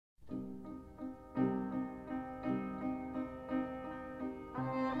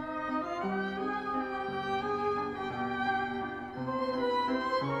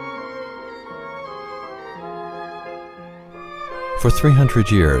For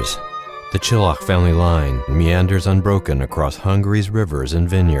 300 years, the Csillag family line meanders unbroken across Hungary's rivers and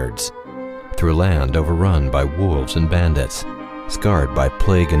vineyards, through land overrun by wolves and bandits, scarred by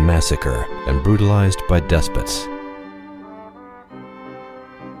plague and massacre, and brutalized by despots.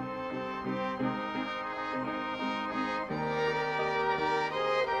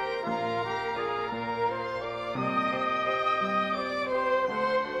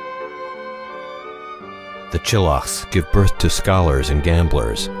 The Csillags give birth to scholars and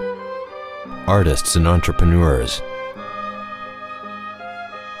gamblers, artists and entrepreneurs,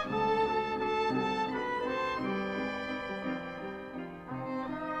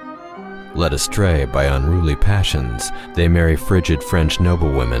 led astray by unruly passions, they marry frigid French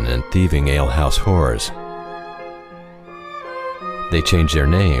noblewomen and thieving alehouse whores. They change their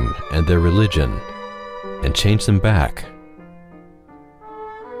name and their religion, and change them back.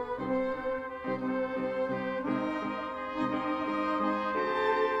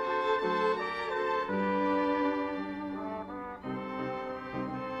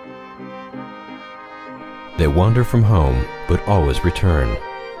 They wander from home, but always return.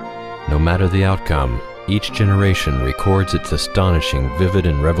 No matter the outcome, each generation records its astonishing, vivid,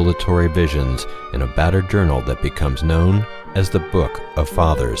 and revelatory visions in a battered journal that becomes known as the Book of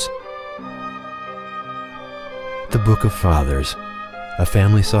Fathers. The Book of Fathers, a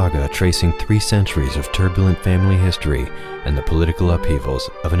family saga tracing 3 centuries of turbulent family history and the political upheavals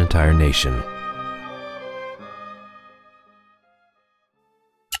of an entire nation.